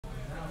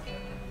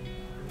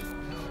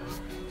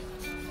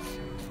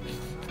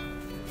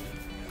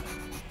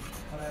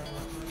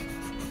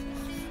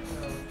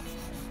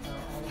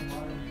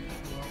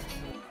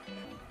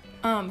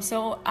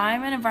So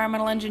I'm an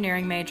environmental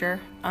engineering major,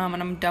 and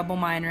I'm double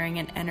minoring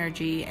in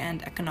energy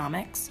and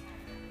economics.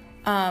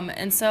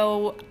 And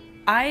so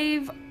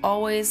I've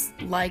always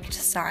liked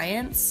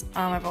science.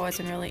 I've always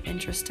been really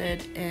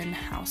interested in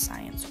how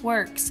science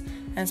works,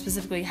 and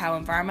specifically how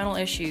environmental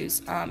issues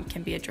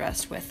can be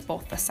addressed with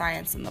both the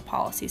science and the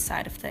policy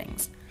side of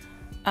things.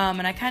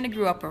 And I kind of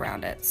grew up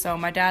around it. So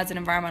my dad's an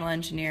environmental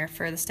engineer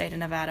for the state of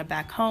Nevada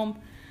back home.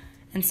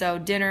 And so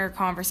dinner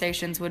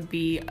conversations would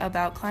be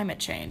about climate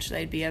change.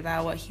 They'd be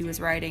about what he was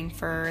writing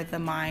for the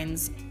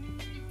mines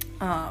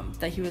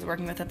that he was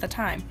working with at the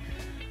time.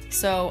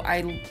 So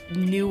I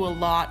knew a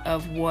lot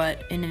of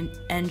what an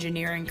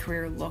engineering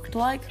career looked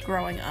like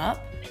growing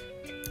up.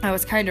 I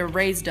was kind of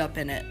raised up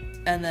in it.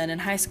 And then in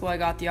high school, I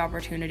got the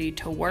opportunity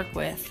to work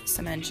with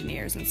some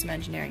engineers and some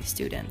engineering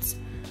students.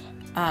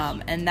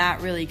 And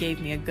that really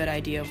gave me a good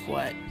idea of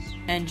what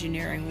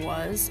engineering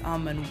was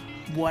and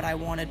what I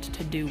wanted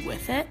to do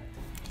with it.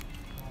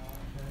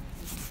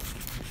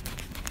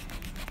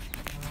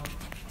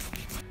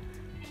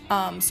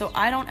 So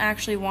I don't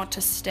actually want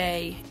to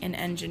stay in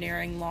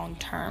engineering long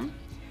term.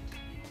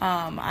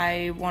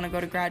 I want to go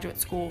to graduate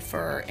school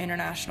for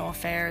international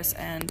affairs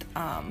and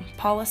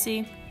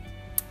policy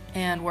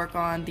and work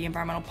on the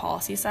environmental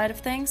policy side of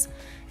things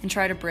and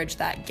try to bridge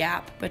that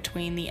gap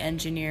between the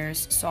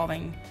engineers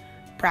solving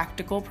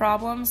practical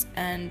problems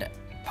and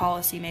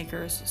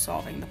policymakers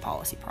solving the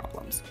policy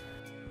problems.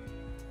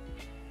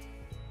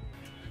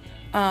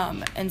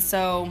 And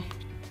so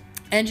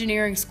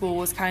engineering school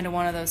was kind of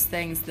one of those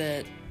things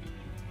that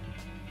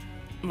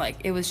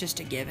it was just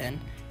a given,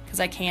 because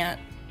I can't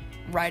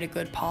write a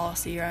good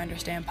policy or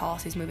understand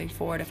policies moving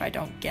forward if I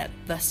don't get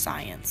the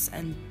science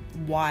and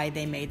why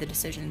they made the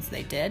decisions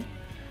they did.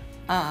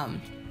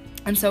 And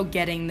so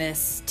getting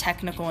this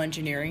technical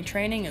engineering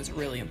training is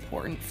really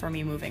important for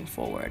me moving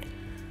forward.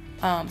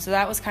 So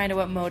that was kind of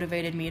what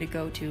motivated me to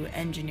go to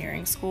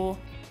engineering school.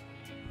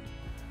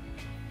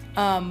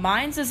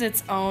 Mines is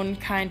its own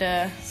kind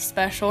of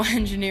special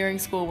engineering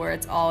school where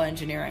it's all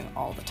engineering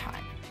all the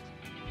time.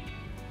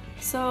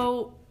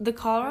 So the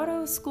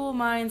Colorado School of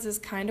Mines is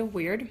kind of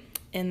weird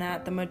in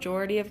that the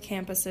majority of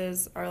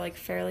campuses are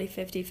fairly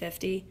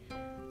 50-50.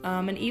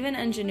 And even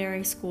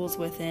engineering schools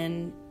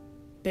within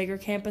bigger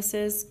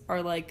campuses are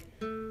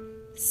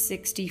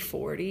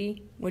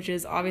 60-40, which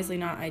is obviously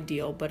not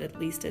ideal, but at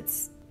least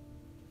it's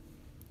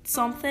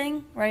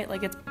something, right?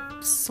 It's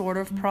sort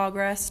of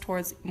progress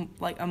towards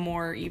a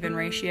more even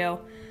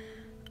ratio.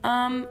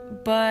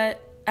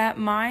 But at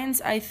Mines,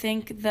 I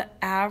think the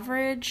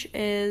average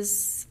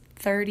is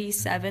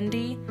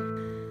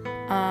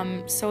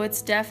 30-70. So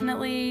it's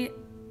definitely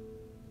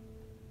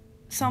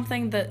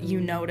something that you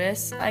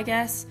notice, I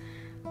guess.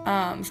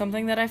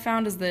 Something that I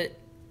found is that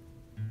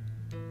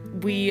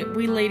we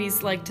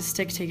ladies like to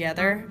stick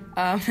together,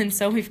 and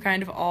so we've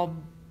kind of all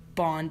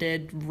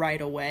bonded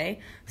right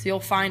away. So you'll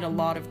find a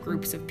lot of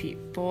groups of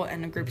people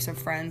and groups of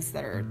friends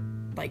that are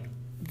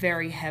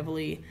very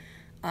heavily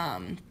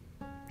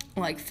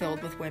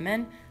filled with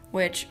women,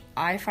 which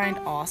I find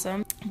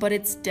awesome. But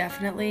it's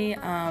definitely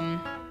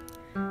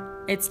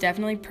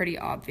pretty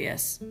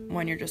obvious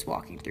when you're just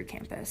walking through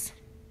campus.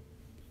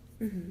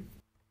 Mm-hmm.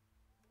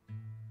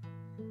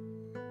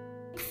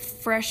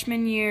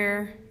 Freshman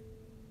year,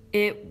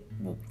 I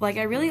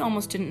really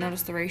almost didn't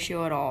notice the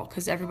ratio at all,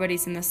 because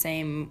everybody's in the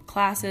same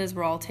classes.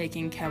 We're all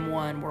taking Chem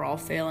 1. We're all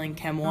failing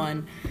Chem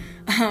 1.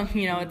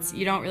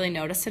 You don't really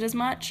notice it as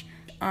much.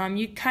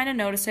 You kind of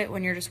notice it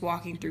when you're just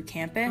walking through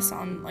campus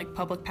on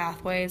public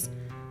pathways,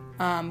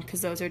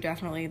 because those are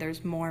definitely,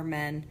 there's more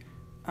men.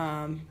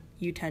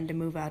 You tend to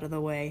move out of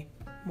the way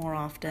more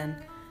often.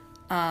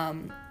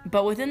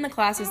 But within the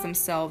classes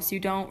themselves, you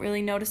don't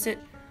really notice it.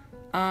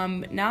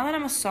 Now that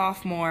I'm a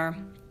sophomore,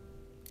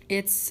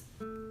 it's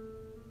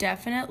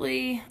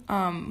definitely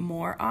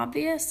more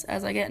obvious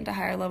as I get into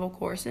higher level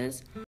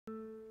courses.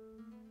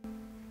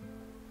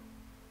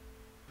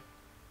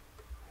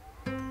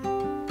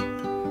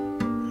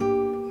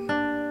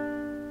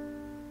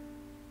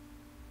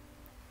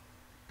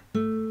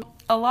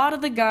 A lot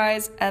of the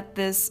guys at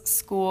this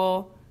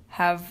school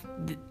have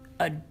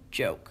a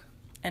joke,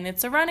 and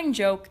it's a running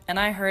joke, and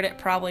I heard it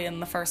probably in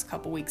the first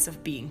couple weeks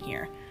of being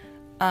here.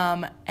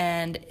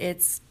 And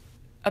it's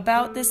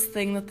about this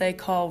thing that they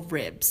call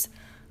RIBS.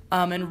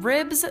 And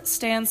RIBS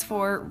stands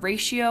for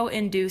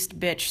Ratio-Induced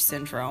Bitch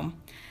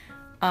Syndrome,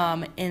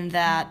 in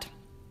that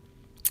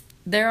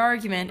their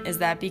argument is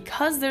that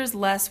because there's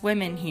less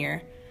women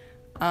here,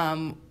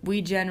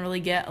 we generally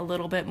get a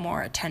little bit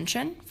more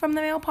attention from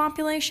the male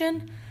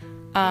population,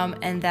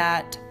 and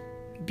that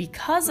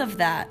because of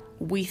that,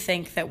 we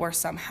think that we're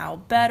somehow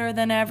better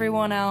than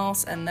everyone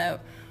else and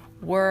that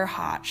we're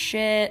hot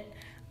shit,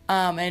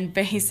 and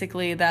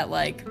basically that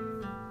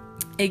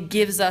it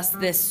gives us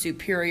this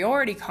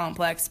superiority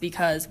complex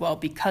because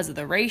of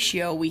the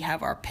ratio, we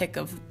have our pick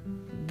of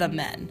the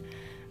men,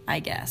 I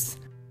guess.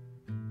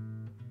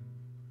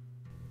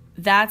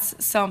 That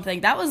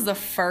was the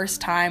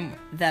first time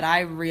that I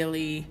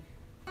really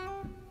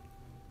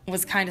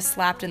was kind of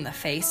slapped in the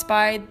face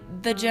by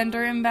the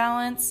gender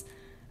imbalance.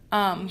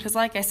 Because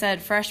like I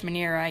said, freshman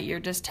year, right, you're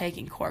just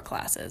taking core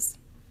classes.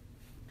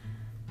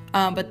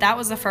 But that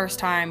was the first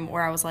time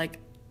where I was like,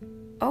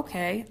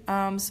 okay,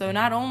 so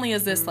not only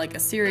is this like a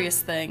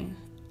serious thing,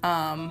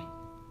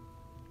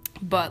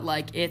 but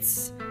like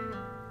it's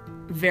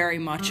very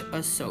much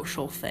a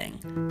social thing.